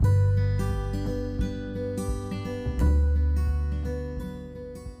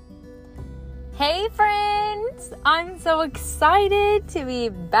Hey friends, I'm so excited to be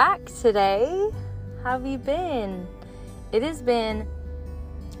back today. How have you been? It has been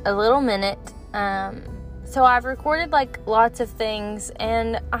a little minute. So I've recorded lots of things,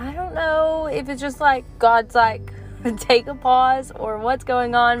 and I don't know if it's just God's take a pause or what's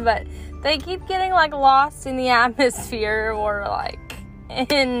going on, but they keep getting lost in the atmosphere or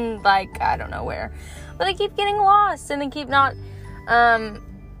in I don't know where, but they keep getting lost and they keep not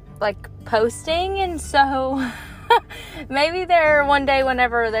posting, and so maybe they're one day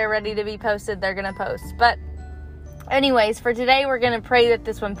whenever they're ready to be posted, they're gonna post. But anyways, for today we're gonna pray that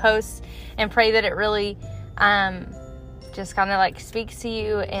this one posts and pray that it really just kind of speaks to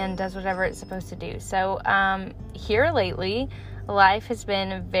you and does whatever it's supposed to do. So here lately, life has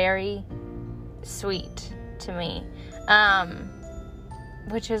been very sweet to me,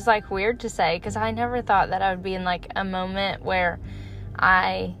 which is weird to say because I never thought that I would be in a moment where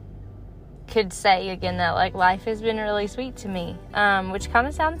I could say again that life has been really sweet to me, which kind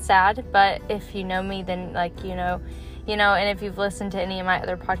of sounds sad, but if you know me, then you know, and if you've listened to any of my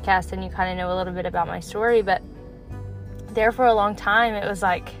other podcasts, then you kind of know a little bit about my story. But there for a long time, it was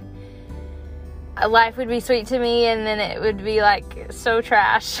life would be sweet to me, and then it would be so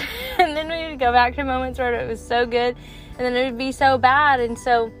trash, and then we would go back to moments where it was so good, and then it would be so bad. And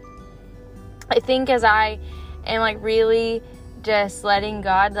so I think as I am really just letting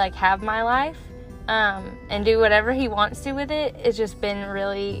God have my life and do whatever he wants to with it, it's just been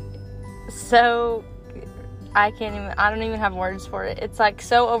really so, I don't even have words for it. It's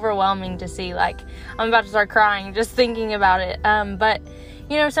so overwhelming to see. I'm about to start crying just thinking about it. But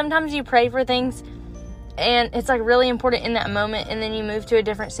sometimes you pray for things and it's really important in that moment, and then you move to a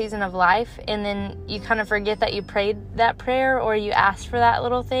different season of life, and then you kind of forget that you prayed that prayer or you asked for that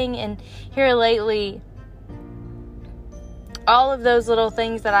little thing. And here lately, all of those little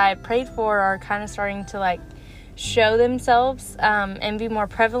things that I prayed for are kind of starting to show themselves and be more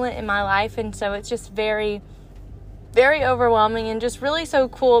prevalent in my life. And so it's just very, very overwhelming and just really so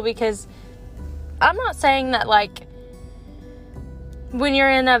cool, because I'm not saying that when you're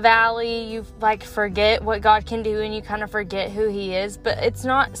in a valley you forget what God can do and you kind of forget who he is, but it's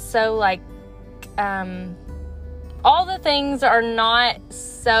not so all the things are not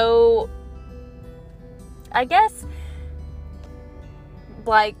so, I guess,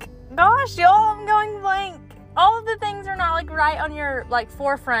 gosh, y'all, I'm going blank. All of the things are not right on your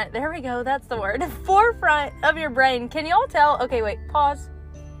forefront. There we go. That's the word. Forefront of your brain. Can y'all tell? Okay, wait, pause.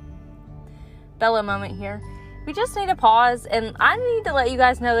 Bella moment here. We just need to pause, and I need to let you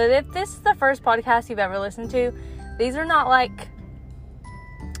guys know that if this is the first podcast you've ever listened to, these are not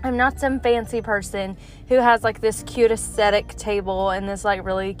I'm not some fancy person who has this cute aesthetic table and this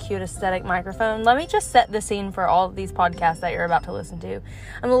really cute aesthetic microphone. Let me just set the scene for all of these podcasts that you're about to listen to.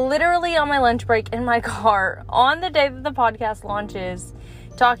 I'm literally on my lunch break in my car on the day that the podcast launches,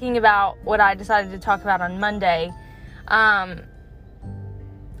 talking about what I decided to talk about on Monday.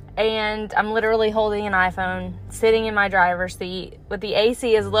 And I'm literally holding an iPhone, sitting in my driver's seat with the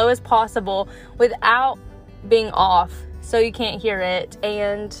AC as low as possible without being off, so you can't hear it,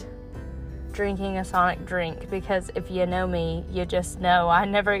 and drinking a Sonic drink, because if you know me, you just know I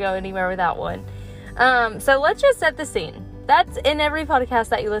never go anywhere without one. So let's just set the scene. That's in every podcast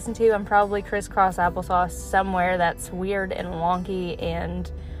that you listen to. I'm probably crisscross applesauce somewhere that's weird and wonky, and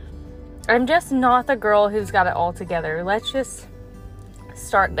I'm just not the girl who's got it all together. Let's just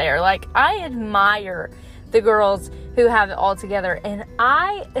start there. I admire the girls who have it all together, and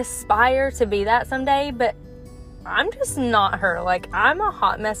I aspire to be that someday, but I'm just not her. I'm a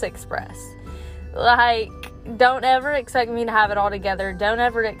hot mess express. Don't ever expect me to have it all together. Don't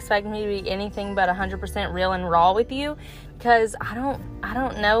ever expect me to be anything but 100% real and raw with you, because I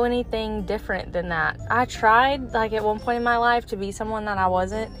don't know anything different than that. I tried at one point in my life to be someone that I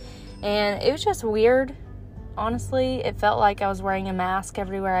wasn't, and it was just weird. Honestly, it felt like I was wearing a mask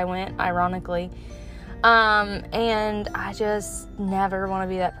everywhere I went, ironically. And I just never want to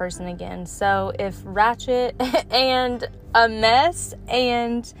be that person again. So if ratchet and a mess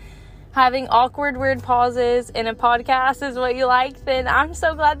and having awkward, weird pauses in a podcast is what you like, then I'm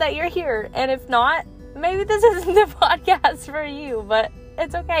so glad that you're here. And if not, maybe this isn't the podcast for you, but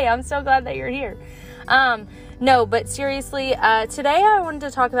it's okay. I'm so glad that you're here. No, but seriously, today I wanted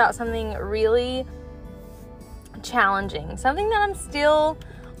to talk about something really challenging, something that I'm still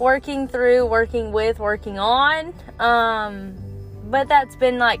working through, working on, but that's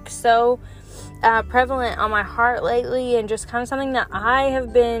been so prevalent on my heart lately, and just kind of something that I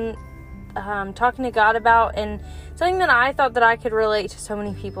have been talking to God about, and something that I thought that I could relate to so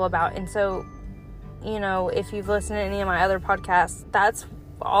many people about. And so, if you've listened to any of my other podcasts, that's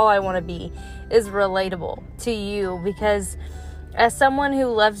all I want to be is relatable to you, because as someone who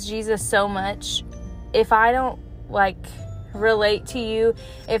loves Jesus so much, if I don't relate to you,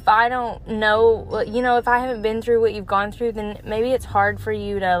 if I don't know, if I haven't been through what you've gone through, then maybe it's hard for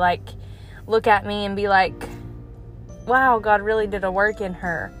you to look at me and be like, wow, God really did a work in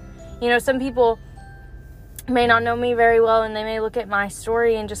her. Some people may not know me very well, and they may look at my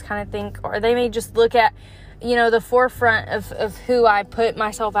story and just kind of think, or they may just look at, the forefront of who I put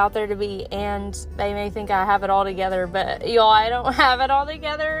myself out there to be, and they may think I have it all together, but I don't have it all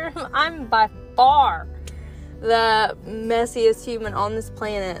together. I'm by far the messiest human on this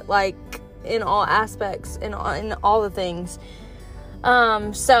planet, in all aspects, in all the things.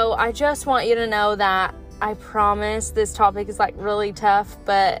 So I just want you to know that I promise this topic is really tough,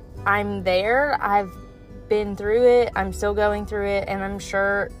 but I'm there. I've been through it. I'm still going through it, and I'm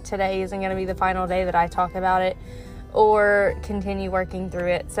sure today isn't going to be the final day that I talk about it or continue working through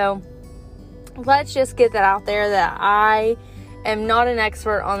it. So let's just get that out there, that I am not an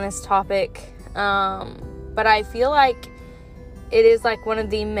expert on this topic, but I feel like it is one of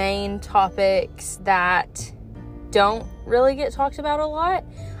the main topics that don't really get talked about a lot.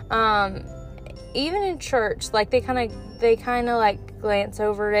 Even in church, they kind of glance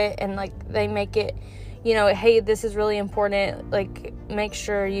over it, and they make it, hey, this is really important, make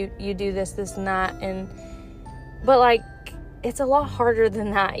sure you do this and that, but it's a lot harder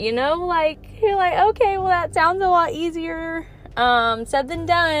than that, you're okay, well, that sounds a lot easier said than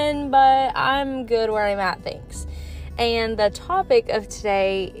done, but I'm good where I'm at, thanks. And the topic of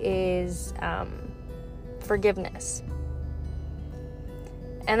today is forgiveness.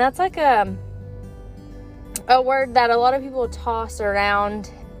 And that's a word that a lot of people toss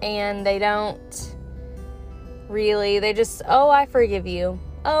around, and they don't really, they just, I forgive you.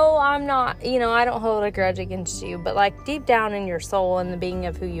 I'm not, I don't hold a grudge against you. But deep down in your soul and the being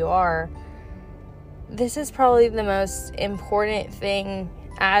of who you are, this is probably the most important thing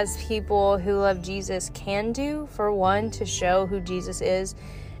as people who love Jesus can do. For one, to show who Jesus is,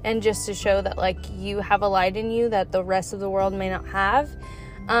 and just to show that you have a light in you that the rest of the world may not have.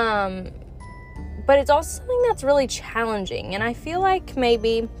 But it's also something that's really challenging. And I feel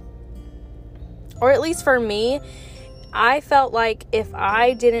maybe, or at least for me, I felt if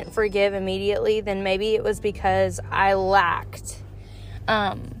I didn't forgive immediately, then maybe it was because I lacked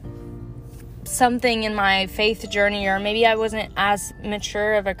something in my faith journey, or maybe I wasn't as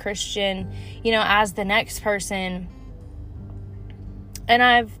mature of a Christian, as the next person.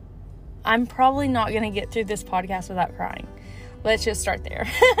 And I'm probably not going to get through this podcast without crying. Let's just start there.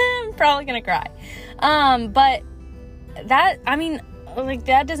 I'm probably going to cry. But that,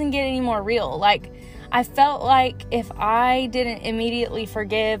 that doesn't get any more real. I felt if I didn't immediately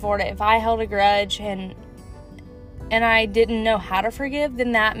forgive, or if I held a grudge and I didn't know how to forgive,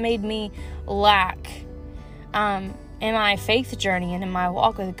 then that made me lack in my faith journey and in my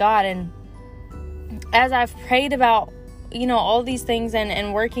walk with God. And as I've prayed about, all these things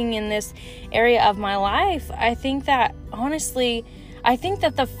and working in this area of my life, I think that, honestly,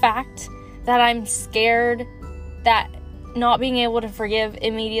 the fact that I'm scared that not being able to forgive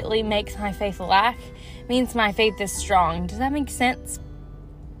immediately makes my faith lack means my faith is strong. Does that make sense?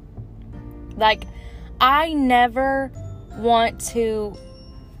 I never want to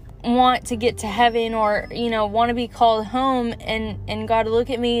get to heaven, or, want to be called home and God look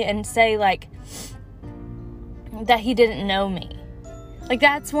at me and say, that he didn't know me.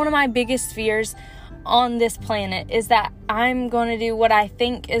 That's one of my biggest fears on this planet, is that I'm going to do what I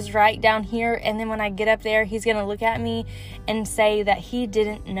think is right down here, and then when I get up there, he's going to look at me and say that he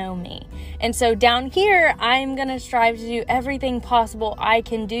didn't know me. And so down here, I'm going to strive to do everything possible I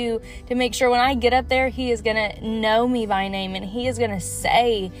can do to make sure when I get up there, he is going to know me by name, and he is going to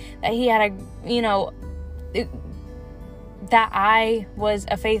say that he had that I was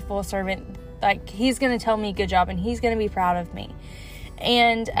a faithful servant. He's going to tell me good job, and he's going to be proud of me.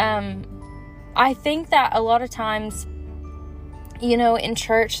 And I think that a lot of times, in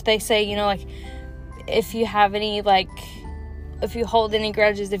church, they say, if you have any, if you hold any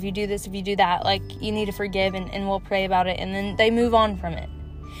grudges, if you do this, if you do that, you need to forgive, and we'll pray about it. And then they move on from it.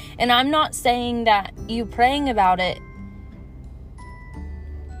 And I'm not saying that you praying about it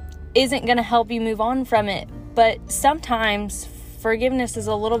isn't going to help you move on from it. But sometimes forgiveness is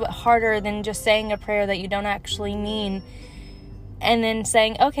a little bit harder than just saying a prayer that you don't actually mean, and then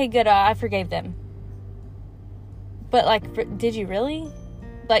saying, okay, good, I forgave them. But, did you really?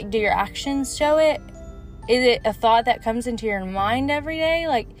 Do your actions show it? Is it a thought that comes into your mind every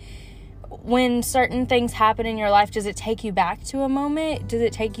day? when certain things happen in your life, does it take you back to a moment? Does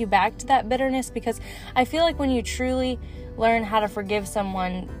it take you back to that bitterness? Because I feel like when you truly learn how to forgive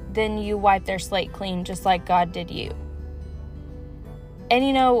someone, then you wipe their slate clean, just like God did you. And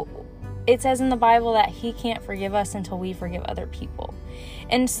it says in the Bible that He can't forgive us until we forgive other people.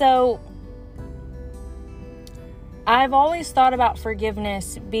 And so I've always thought about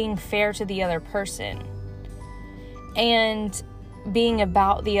forgiveness being fair to the other person and being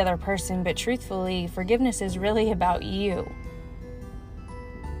about the other person, but truthfully, forgiveness is really about you.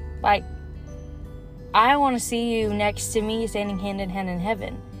 Like, I want to see you next to me standing hand in hand in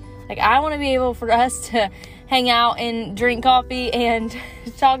heaven. Like, I want to be able for us to hang out and drink coffee and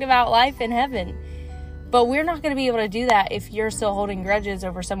talk about life in heaven. But we're not going to be able to do that if you're still holding grudges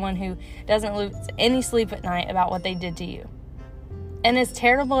over someone who doesn't lose any sleep at night about what they did to you. And as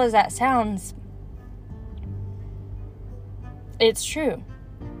terrible as that sounds, it's true.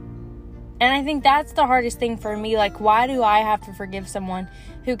 And I think that's the hardest thing for me. Like, why do I have to forgive someone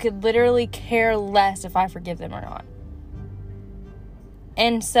who could literally care less if I forgive them or not?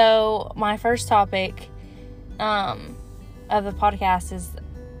 And so my first topic of the podcast is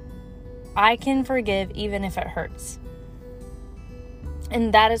I can forgive even if it hurts.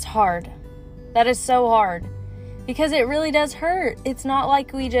 And that is hard. That is so hard. Because it really does hurt. It's not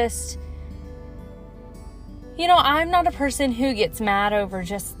like we just... I'm not a person who gets mad over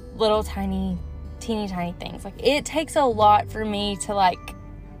just little teeny tiny things. Like, it takes a lot for me to, like,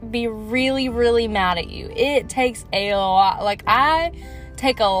 be really, really mad at you. It takes a lot. Like, I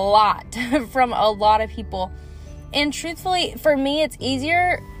take a lot from a lot of people. And truthfully, for me, it's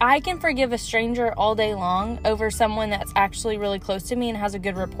easier. I can forgive a stranger all day long over someone that's actually really close to me and has a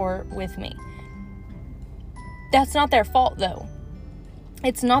good rapport with me. That's not their fault, though.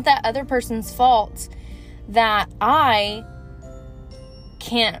 It's not that other person's fault that I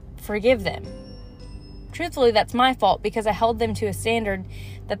can't forgive them. Truthfully, that's my fault because I held them to a standard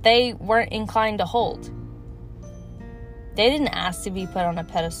that they weren't inclined to hold. They didn't ask to be put on a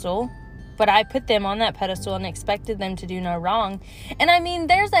pedestal, but I put them on that pedestal and expected them to do no wrong. And I mean,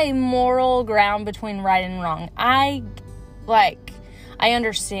 there's a moral ground between right and wrong. I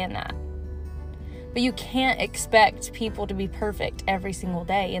understand that. But you can't expect people to be perfect every single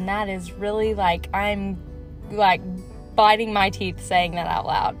day. And that is really I'm biting my teeth saying that out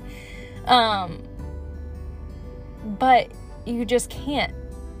loud. But you just can't.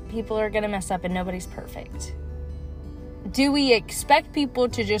 People are going to mess up and nobody's perfect. Do we expect people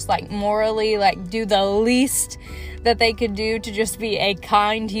to just morally do the least that they could do to just be a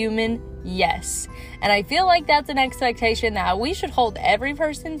kind human? Yes. And I feel like that's an expectation that we should hold every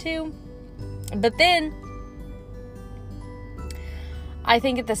person to. But then I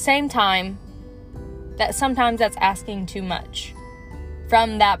think at the same time that sometimes that's asking too much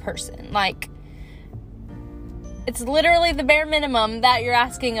from that person. It's literally the bare minimum that you're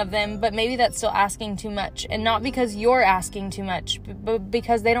asking of them, but maybe that's still asking too much. And not because you're asking too much, but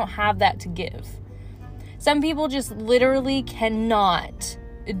because they don't have that to give. Some people just literally cannot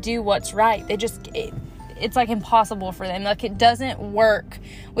do what's right. It's impossible for them. It doesn't work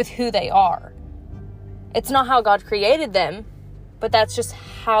with who they are. It's not how God created them, but that's just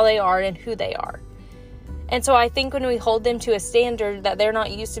how they are and who they are. And so I think when we hold them to a standard that they're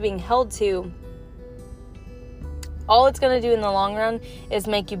not used to being held to, all it's going to do in the long run is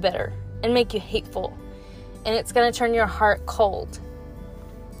make you bitter and make you hateful. And it's going to turn your heart cold.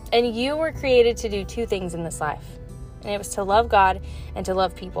 And you were created to do two things in this life. And it was to love God and to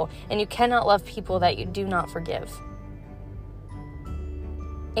love people. And you cannot love people that you do not forgive.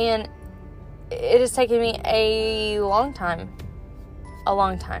 And it has taken me a long time. A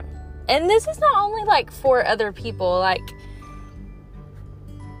long time. And this is not only for other people.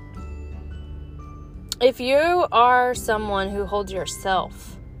 If you are someone who holds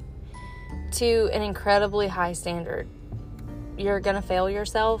yourself to an incredibly high standard, you're going to fail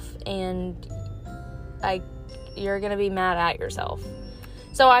yourself and you're going to be mad at yourself.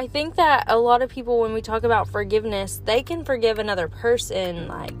 So I think that a lot of people, when we talk about forgiveness, they can forgive another person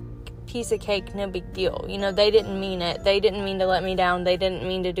piece of cake, no big deal. They didn't mean it. They didn't mean to let me down. They didn't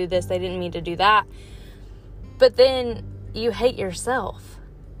mean to do this. They didn't mean to do that. But then you hate yourself.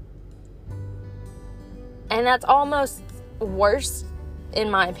 And that's almost worse, in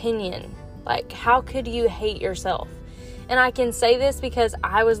my opinion. How could you hate yourself? And I can say this because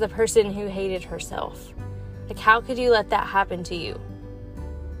I was the person who hated herself. How could you let that happen to you?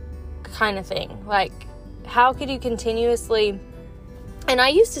 Kind of thing. How could you continuously... And I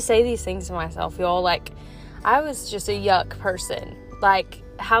used to say these things to myself, y'all. I was just a yuck person.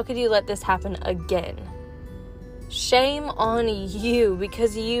 How could you let this happen again? shame on you,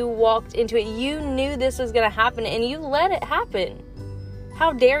 because you walked into it. You knew this was going to happen and you let it happen.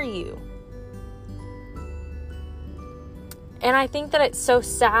 How dare you? And I think that it's so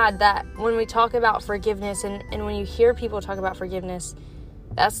sad that when we talk about forgiveness and when you hear people talk about forgiveness,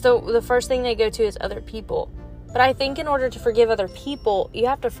 that's the first thing they go to is other people. But I think in order to forgive other people, you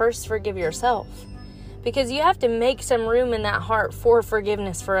have to first forgive yourself. Because you have to make some room in that heart for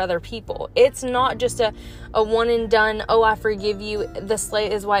forgiveness for other people. It's not just a one and done, oh, I forgive you, the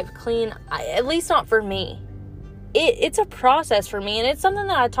slate is wiped clean. At least not for me. It's a process for me, and it's something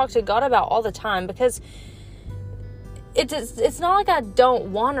that I talk to God about all the time, because it's not like I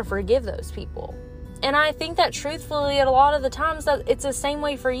don't want to forgive those people. And I think that truthfully, a lot of the times, that it's the same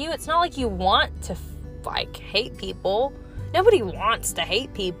way for you. It's not like you want to, hate people. Nobody wants to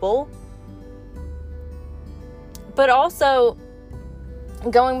hate people. But also,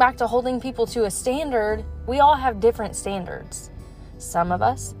 going back to holding people to a standard, we all have different standards. Some of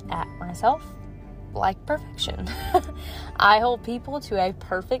us, myself, like perfection. I hold people to a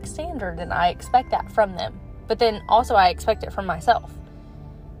perfect standard, and I expect that from them. But then also I expect it from myself.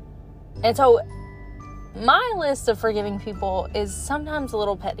 And so my list of forgiving people is sometimes a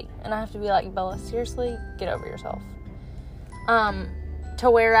little petty. And I have to be like, Bella, seriously, get over yourself. To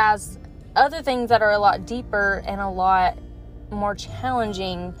whereas other things that are a lot deeper and a lot more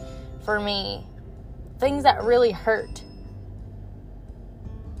challenging for me, things that really hurt,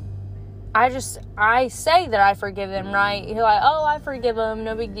 I say that I forgive them, right? You're like, oh, I forgive them,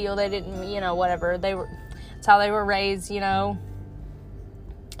 no big deal, they didn't, whatever, it's how they were raised, and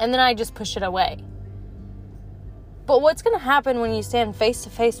then I just push it away. But what's going to happen when you stand face to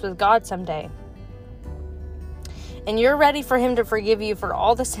face with God someday? And you're ready for Him to forgive you for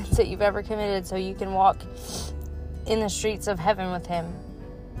all the sins that you've ever committed, so you can walk in the streets of heaven with Him.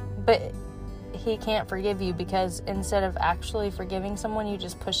 But He can't forgive you, because instead of actually forgiving someone, you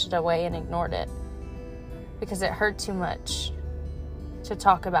just pushed it away and ignored it. Because it hurt too much to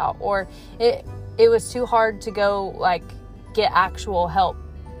talk about. Or it was too hard to go, get actual help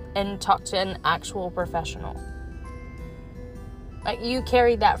and talk to an actual professional. You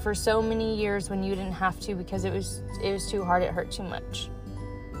carried that for so many years when you didn't have to, because it was too hard, it hurt too much.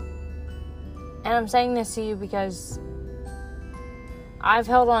 And I'm saying this to you because I've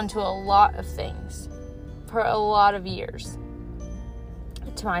held on to a lot of things for a lot of years.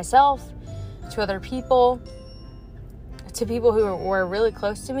 To myself, to other people, to people who were really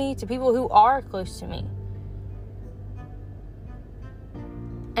close to me, to people who are close to me.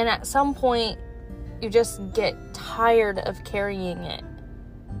 And at some point, you just get tired of carrying it.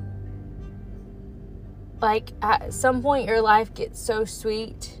 At some point, your life gets so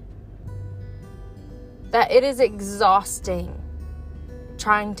sweet that it is exhausting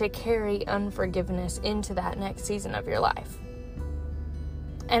trying to carry unforgiveness into that next season of your life.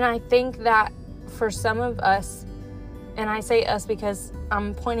 And I think that for some of us, and I say us because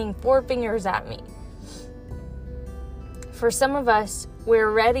I'm pointing 4 fingers at me, for some of us,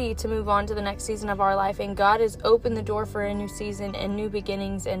 we're ready to move on to the next season of our life, and God has opened the door for a new season and new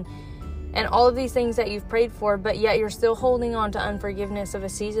beginnings and all of these things that you've prayed for, but yet you're still holding on to unforgiveness of a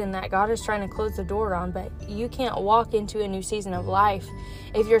season that God is trying to close the door on. But you can't walk into a new season of life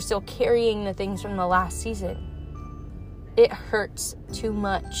if you're still carrying the things from the last season. It hurts too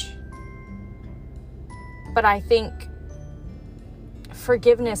much. But I think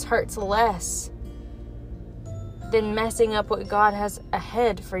forgiveness hurts less than messing up what God has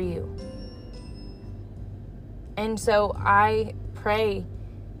ahead for you. And so I pray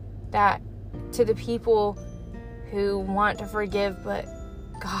that to the people who want to forgive, but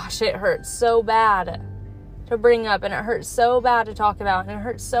gosh, it hurts so bad to bring up, and it hurts so bad to talk about, and it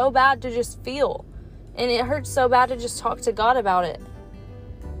hurts so bad to just feel, and it hurts so bad to just talk to God about it.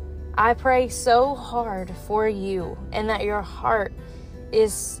 I pray so hard for you, and that your heart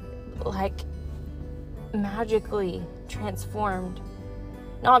is magically transformed,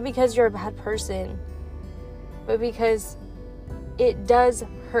 not because you're a bad person, but because it does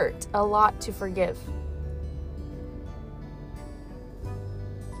hurt a lot to forgive.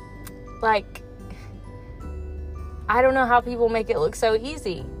 I don't know how people make it look so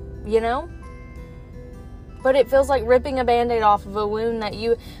easy, but it feels like ripping a Band-Aid off of a wound that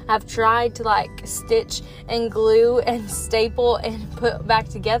you have tried to stitch and glue and staple and put back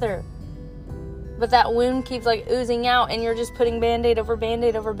together. But that wound keeps oozing out, and you're just putting Band-Aid over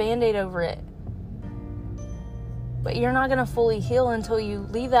Band-Aid over Band-Aid over it. But you're not going to fully heal until you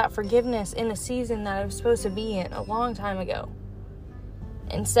leave that forgiveness in a season that it was supposed to be in a long time ago.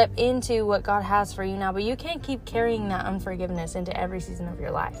 and step into what God has for you now. But you can't keep carrying that unforgiveness into every season of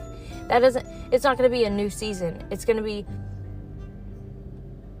your life. It's not going to be a new season. It's going to be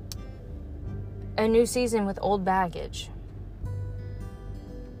a new season with old baggage.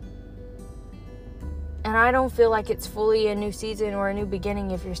 And I don't feel like it's fully a new season or a new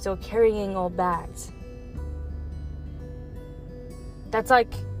beginning if you're still carrying old bags. That's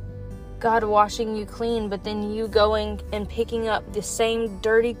like God washing you clean, but then you going and picking up the same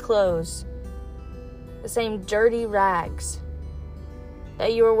dirty clothes, the same dirty rags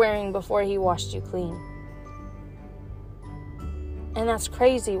that you were wearing before He washed you clean. And that's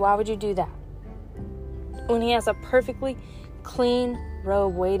crazy. Why would you do that? When He has a perfectly clean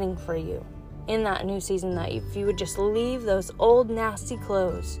robe waiting for you in that new season, that if you would just leave those old nasty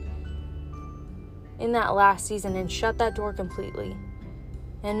clothes in that last season and shut that door completely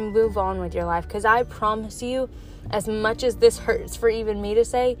and move on with your life. Because I promise you, as much as this hurts for even me to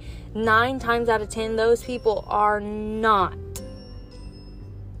say, 9 times out of 10, those people are not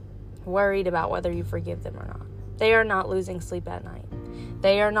worried about whether you forgive them or not. They are not losing sleep at night.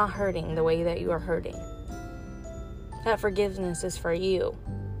 They are not hurting the way that you are hurting. That forgiveness is for you,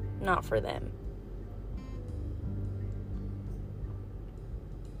 not for them.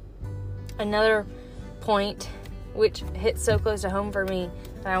 Another point which hits so close to home for me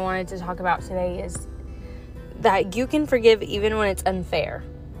that I wanted to talk about today is that you can forgive even when it's unfair.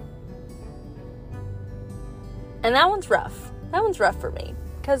 And that one's rough. That one's rough for me.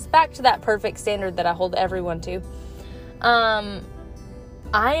 Because back to that perfect standard that I hold everyone to.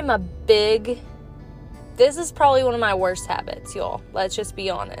 This is probably one of my worst habits, y'all. Let's just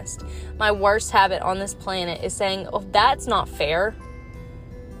be honest. My worst habit on this planet is saying, oh, that's not fair.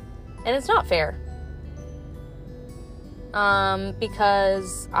 And it's not fair.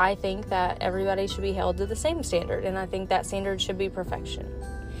 Because I think that everybody should be held to the same standard. And I think that standard should be perfection.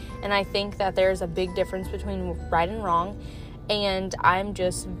 And I think that there's a big difference between right and wrong. And I'm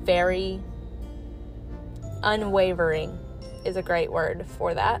just very unwavering is a great word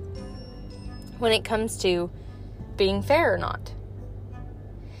for that when it comes to being fair or not.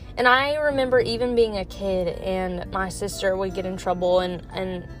 And I remember even being a kid and my sister would get in trouble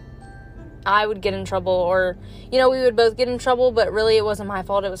and I would get in trouble, or, we would both get in trouble, but really it wasn't my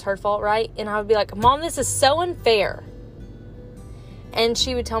fault, it was her fault, right? And I would be like, Mom, this is so unfair. And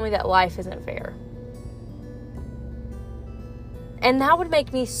she would tell me that life isn't fair. And that would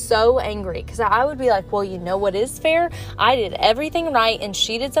make me so angry, because I would be like, well, you know what is fair? I did everything right, and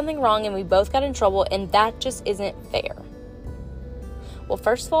she did something wrong, and we both got in trouble, and that just isn't fair. Well,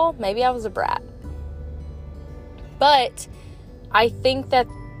 first of all, maybe I was a brat. But I think that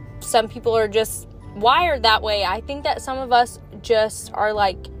some people are just wired that way. I think that some of us just are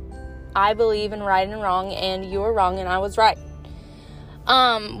like, I believe in right and wrong, and you were wrong, and I was right.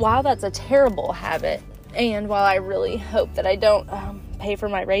 While that's a terrible habit, and while I really hope that I don't pay for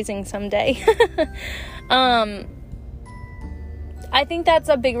my raising someday, I think that's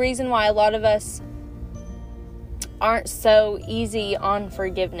a big reason why a lot of us aren't so easy on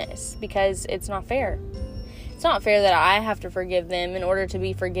forgiveness, because it's not fair. It's not fair that I have to forgive them in order to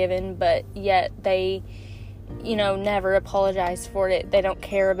be forgiven, but yet they, never apologize for it. They don't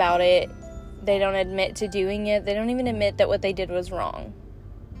care about it. They don't admit to doing it. They don't even admit that what they did was wrong.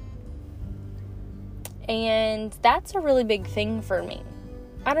 And that's a really big thing for me.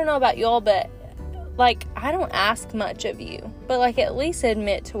 I don't know about y'all, but, I don't ask much of you. But, at least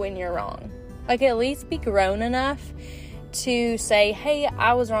admit to when you're wrong. At least be grown enough to say, hey,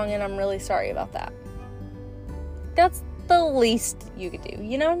 I was wrong and I'm really sorry about that. That's the least you could do.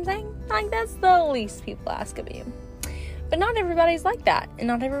 You know what I'm saying? That's the least people ask of you. But not everybody's like that. And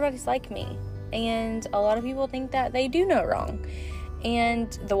not everybody's like me. And a lot of people think that they do know wrong.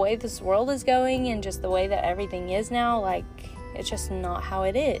 And the way this world is going and just the way that everything is now, it's just not how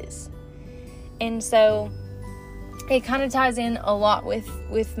it is. And so it kind of ties in a lot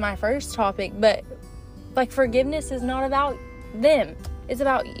with my first topic, but forgiveness is not about them. It's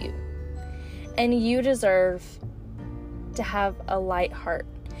about you. And you deserve to have a light heart.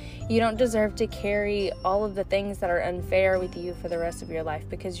 You don't deserve to carry all of the things that are unfair with you for the rest of your life,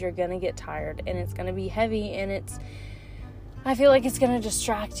 because you're going to get tired and it's going to be heavy, and I feel like it's going to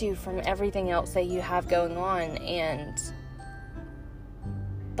distract you from everything else that you have going on. And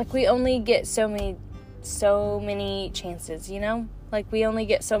we only get so many chances, we only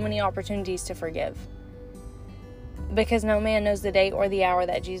get so many opportunities to forgive, because no man knows the day or the hour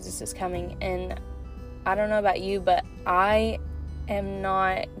that Jesus is coming. And I don't know about you, but I am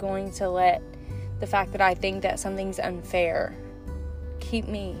not going to let the fact that I think that something's unfair keep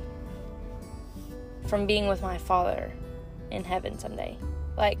me from being with my Father in heaven someday.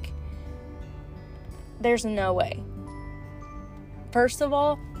 Like, there's no way. First of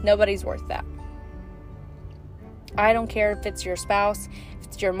all, nobody's worth that. I don't care if it's your spouse, if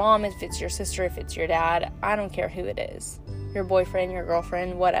it's your mom, if it's your sister, if it's your dad. I don't care who it is. Your boyfriend, your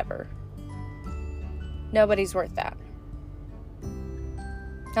girlfriend, whatever. Nobody's worth that.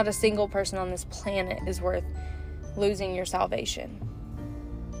 Not a single person on this planet is worth losing your salvation.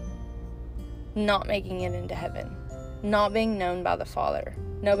 Not making it into heaven. Not being known by the Father.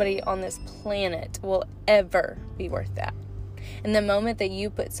 Nobody on this planet will ever be worth that. And the moment that you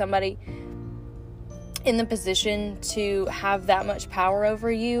put somebody in the position to have that much power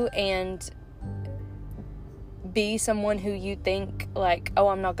over you and be someone who you think like, oh,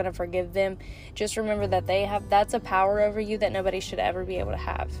 I'm not going to forgive them, just remember that that's a power over you that nobody should ever be able to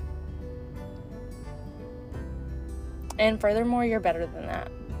have. And furthermore, you're better than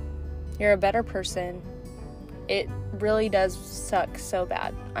that. You're a better person. It really does suck so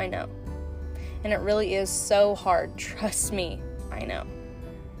bad. I know. And it really is so hard. Trust me. I know.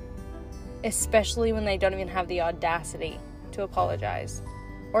 Especially when they don't even have the audacity to apologize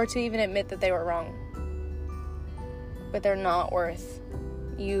or to even admit that they were wrong. But they're not worth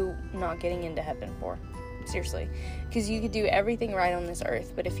you not getting into heaven for. Seriously. Because you could do everything right on this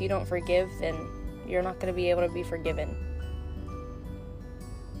earth, but if you don't forgive, then you're not going to be able to be forgiven.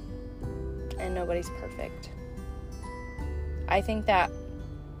 And nobody's perfect. I think that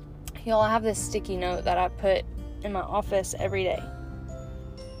y'all have this sticky note that I put in my office every day.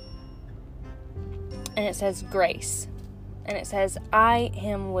 And it says grace. And it says, I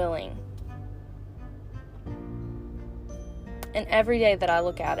am willing. And every day that I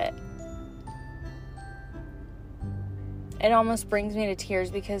look at it, it almost brings me to tears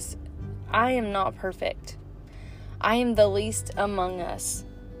because I am not perfect. I am the least among us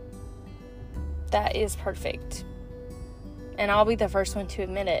that is perfect. And I'll be the first one to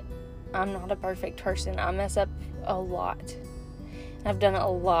admit it. I'm not a perfect person. I mess up a lot. I've done a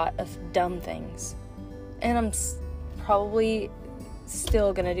lot of dumb things. And I'm probably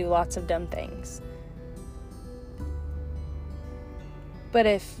still going to do lots of dumb things. But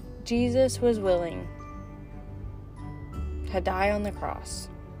if Jesus was willing to die on the cross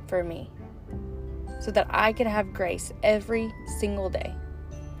for me so that I could have grace every single day,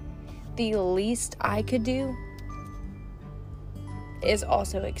 the least I could do is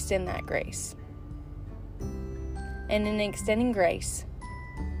also extend that grace. And in extending grace,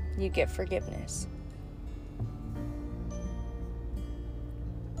 you get forgiveness.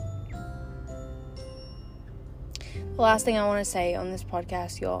 The last thing I want to say on this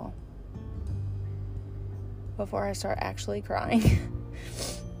podcast, y'all, before I start actually crying,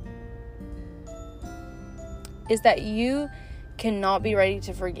 is that you cannot be ready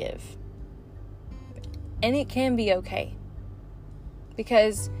to forgive. And it can be okay.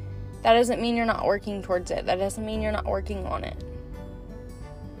 Because that doesn't mean you're not working towards it. That doesn't mean you're not working on it.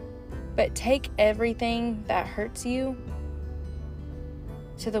 But take everything that hurts you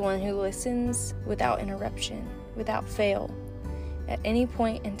to the one who listens without interruption, without fail, at any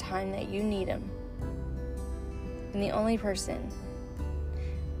point in time that you need him. And the only person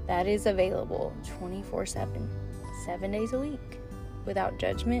that is available 24/7, 7 days a week, without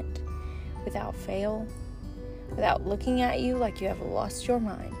judgment, without fail, without looking at you like you have lost your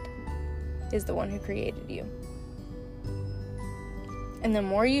mind, is the one who created you. And the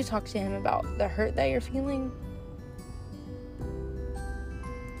more you talk to him about the hurt that you're feeling,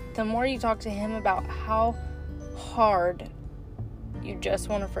 the more you talk to him about how hard you just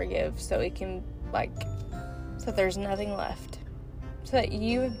want to forgive so it can, so there's nothing left. So that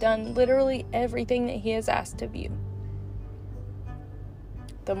you have done literally everything that he has asked of you.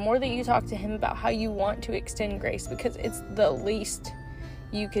 The more that you talk to him about how you want to extend grace, because it's the least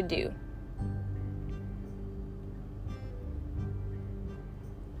you could do,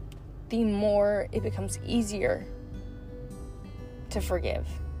 the more it becomes easier to forgive.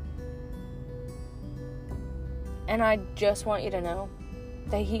 And I just want you to know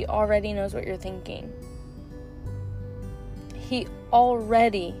that he already knows what you're thinking. He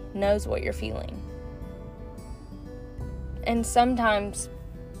already knows what you're feeling. And sometimes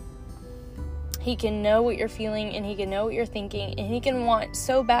he can know what you're feeling, and he can know what you're thinking, and he can want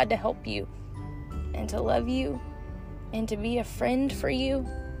so bad to help you and to love you and to be a friend for you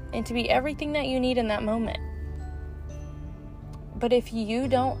and to be everything that you need in that moment. But if you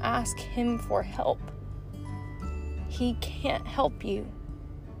don't ask him for help, he can't help you.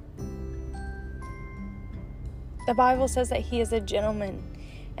 The Bible says that he is a gentleman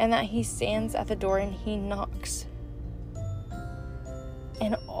and that he stands at the door and he knocks.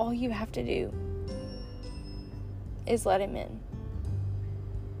 And all you have to do is let him in.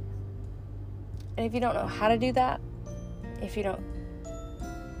 And if you don't know how to do that, if you don't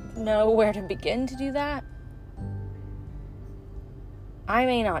know where to begin to do that, I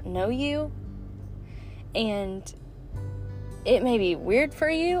may not know you, and it may be weird for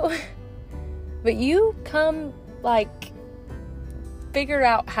you, but you come, figure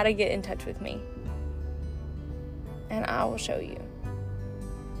out how to get in touch with me, and I will show you.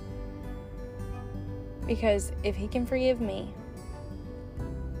 Because if he can forgive me,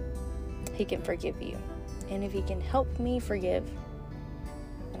 he can forgive you. And if he can help me forgive,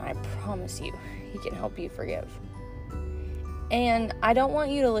 then I promise you, he can help you forgive. And I don't want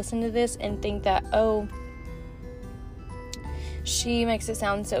you to listen to this and think that, oh, she makes it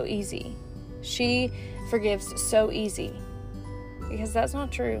sound so easy. She forgives so easy. Because that's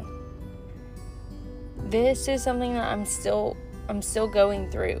not true. This is something that I'm still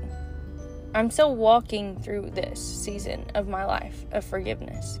going through. I'm still walking through this season of my life of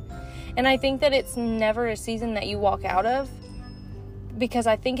forgiveness. And I think that it's never a season that you walk out of, because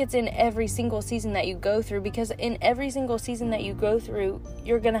I think it's in every single season that you go through, because in every single season that you go through,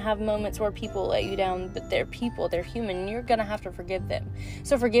 you're going to have moments where people let you down, but they're people, they're human, and you're going to have to forgive them.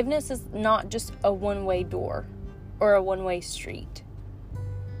 So forgiveness is not just a one-way door or a one-way street.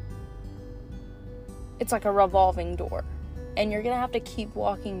 It's like a revolving door, and you're going to have to keep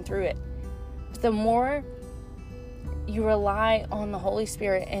walking through it. The more you rely on the Holy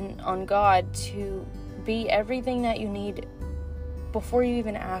Spirit and on God to be everything that you need before you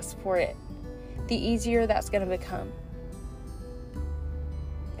even ask for it, the easier that's going to become.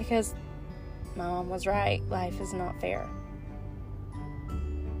 Because my mom was right. Life is not fair.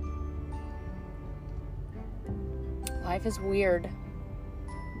 Life is weird.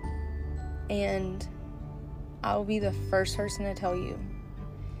 And I will be the first person to tell you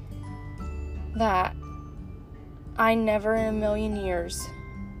that I never in a million years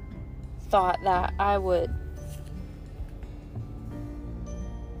thought that I would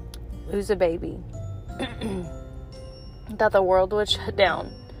lose a baby, that the world would shut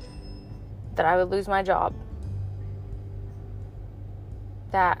down, that I would lose my job,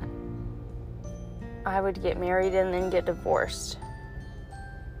 that I would get married and then get divorced,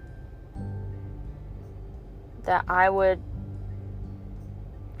 that I would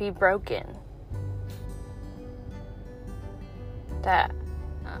be broken, that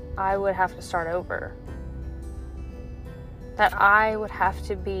I would have to start over, that I would have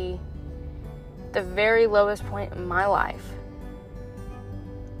to be the very lowest point in my life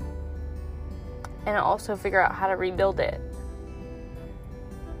and also figure out how to rebuild it.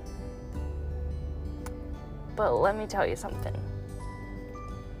 But let me tell you something.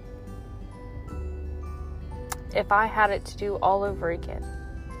 If I had it to do all over again,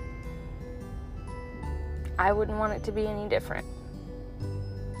 I wouldn't want it to be any different.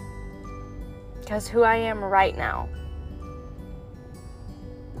 Because who I am right now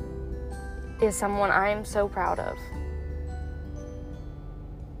is someone I am so proud of.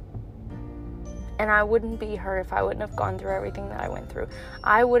 And I wouldn't be her if I wouldn't have gone through everything that I went through.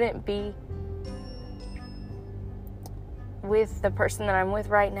 I wouldn't be with the person that I'm with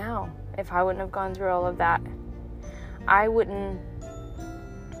right now if I wouldn't have gone through all of that. I wouldn't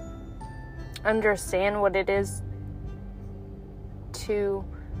understand what it is to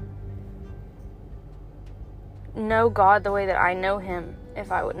know God the way that I know Him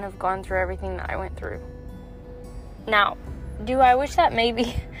if I wouldn't have gone through everything that I went through. Now, do I wish that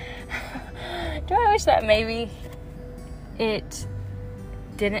maybe it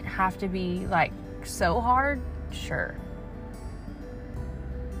didn't have to be so hard? Sure.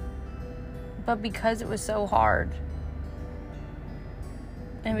 But because it was so hard,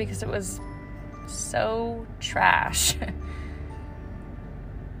 and because it was so trash,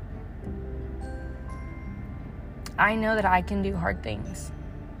 I know that I can do hard things.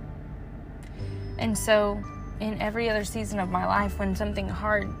 And so, in every other season of my life, when something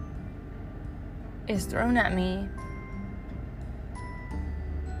hard is thrown at me,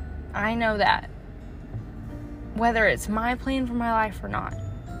 I know that whether it's my plan for my life or not,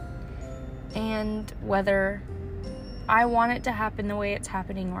 and whether I want it to happen the way it's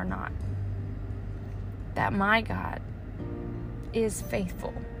happening or not, that my God is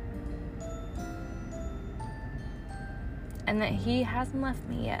faithful. And that He hasn't left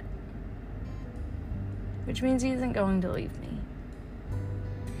me yet. Which means He isn't going to leave me.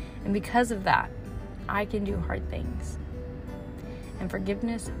 And because of that, I can do hard things. And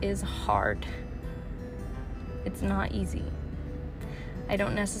forgiveness is hard. It's not easy. I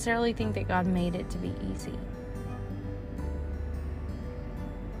don't necessarily think that God made it to be easy.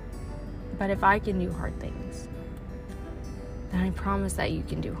 But if I can do hard things, then I promise that you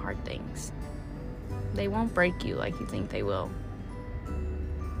can do hard things. They won't break you like you think they will.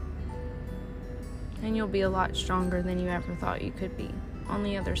 And you'll be a lot stronger than you ever thought you could be on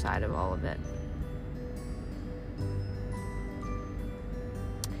the other side of all of it.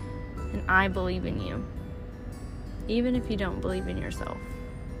 And I believe in you, even if you don't believe in yourself.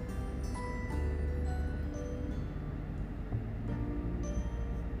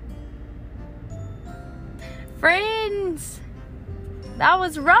 Friends, that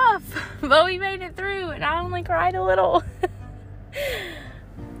was rough, but we made it through, and I only cried a little.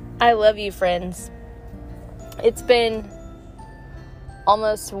 I love you, friends. It's been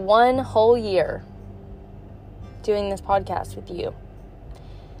almost 1 whole year doing this podcast with you,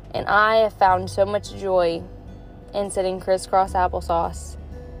 and I have found so much joy in sitting crisscross applesauce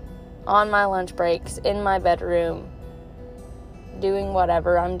on my lunch breaks, in my bedroom, doing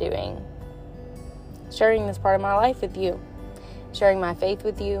whatever I'm doing, sharing this part of my life with you, sharing my faith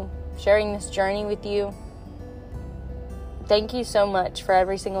with you, sharing this journey with you. Thank you so much for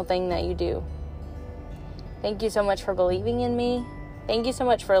every single thing that you do. Thank you so much for believing in me. Thank you so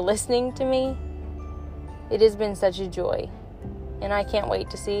much for listening to me. It has been such a joy, and I can't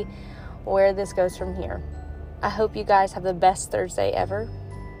wait to see where this goes from here. I hope you guys have the best Thursday ever.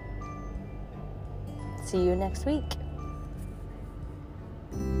 See you next week.